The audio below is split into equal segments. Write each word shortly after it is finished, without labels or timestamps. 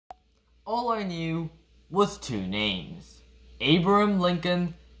all I knew was two names. Abraham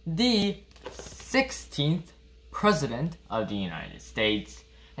Lincoln, the 16th President of the United States,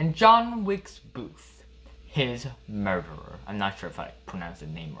 and John Wilkes Booth, his murderer. I'm not sure if I pronounced the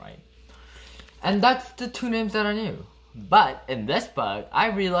name right. And that's the two names that I knew. But in this book, I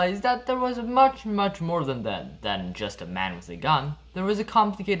realized that there was much more than just a man with a gun. There was a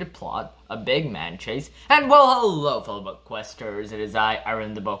complicated plot, a big man chase, and well, hello fellow BookQuesters, it is I,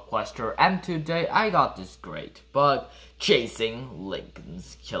 Aaron the BookQuester, and today I got this great book, Chasing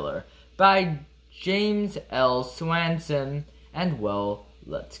Lincoln's Killer, by James L. Swanson, and well,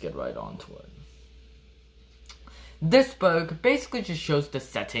 let's get right on to it. This book basically just shows the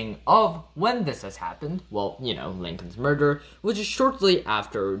setting of when this has happened. Well, you know, Lincoln's murder, which is shortly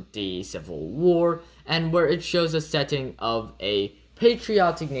after the Civil War, and where it shows a setting of a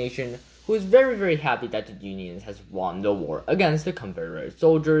patriotic nation who is very happy that the Union has won the war against the Confederate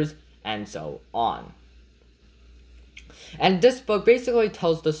soldiers, and so on. And this book basically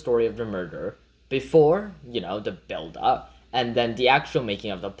tells the story of the murder before, you know, the build-up, and then the actual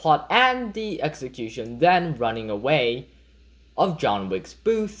making of the plot and the execution, then running away of John Wilkes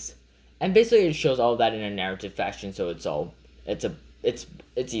Booth, and basically it shows all that in a narrative fashion, so it's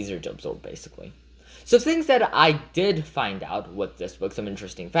easier to absorb basically. So things that I did find out with this book, some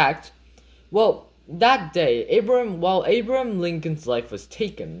interesting facts. Well, that day, while Abraham Lincoln's life was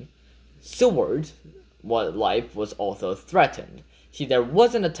taken, Seward's life was also threatened. See, there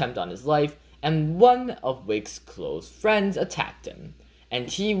was an attempt on his life, and one of Wilkes' close friends attacked him, and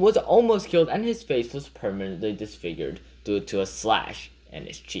he was almost killed, and his face was permanently disfigured due to a slash in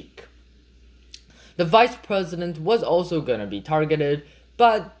his cheek. The vice president was also gonna be targeted,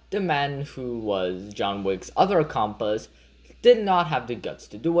 but the man who was John Wilkes' other accomplice did not have the guts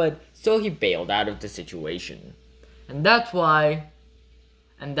to do it, so he bailed out of the situation. And that's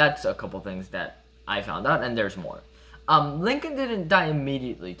a couple things that I found out, and there's more. Lincoln didn't die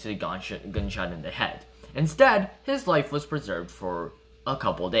immediately to the gunshot in the head. Instead, his life was preserved for a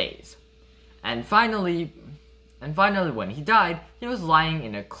couple days. And finally, when he died, he was lying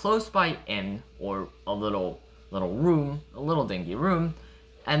in a close-by inn, or a little dingy room,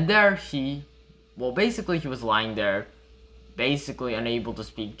 and there he was lying there, basically unable to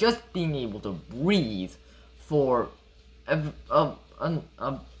speak, just being able to breathe for a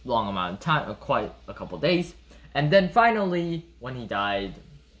long amount of time, quite a couple days. And then finally, when he died,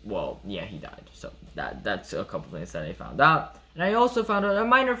 well, yeah, he died. So that's a couple things that I found out. And I also found out a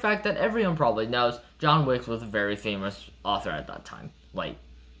minor fact that everyone probably knows. John Wilkes was a very famous author at that time. Like,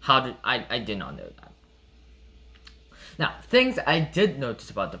 I did not know that. Now, things I did notice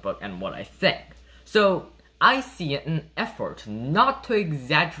about the book and what I think. So, I see an effort not to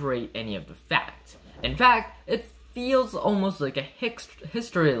exaggerate any of the facts. In fact, it feels almost like a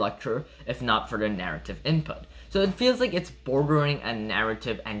history lecture, if not for the narrative input. So it feels like it's bordering a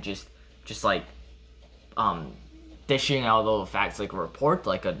narrative and just like, dishing out all the facts like a report,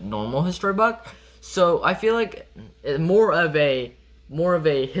 like a normal history book. So I feel like more of a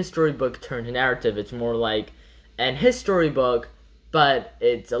history book turned narrative. It's more like an history book, but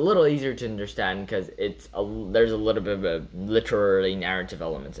it's a little easier to understand because there's a little bit of a literary narrative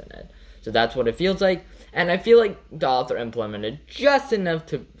elements in it. So that's what it feels like, and I feel like the author implemented just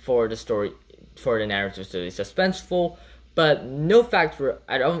enough for the narrative to be suspenseful, but no facts were.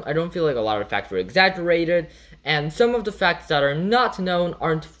 I don't feel like a lot of facts were exaggerated, and some of the facts that are not known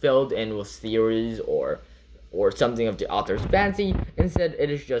aren't filled in with theories or something of the author's fancy. Instead,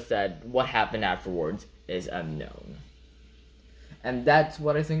 it is just that what happened afterwards is unknown. And that's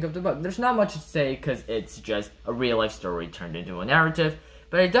what I think of the book. There's not much to say because it's just a real-life story turned into a narrative.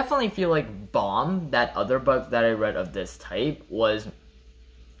 But I definitely feel like Bomb, that other book that I read of this type, was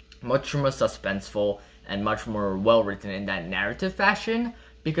much more suspenseful and much more well-written in that narrative fashion.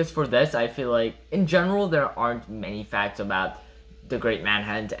 Because for this, I feel like, in general, there aren't many facts about the Great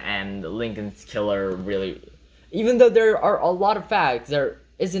Manhunt and Lincoln's killer, really. Even though there are a lot of facts, there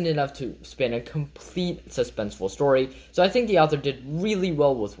isn't enough to spin a complete suspenseful story. So I think the author did really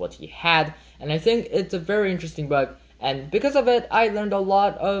well with what he had, and I think it's a very interesting book. And because of it, I learned a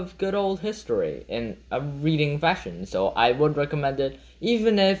lot of good old history in a reading fashion. So I would recommend it,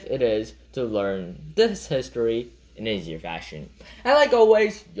 even if it is to learn this history in an easier fashion. And like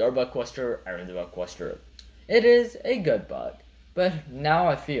always, your BookQuester, Aaron the BookQuester. It is a good book, but now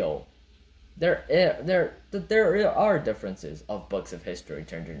I feel there are differences of books of history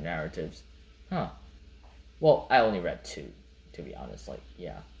turned into narratives. Well, I only read 2, to be honest. Like,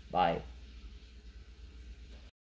 yeah, bye.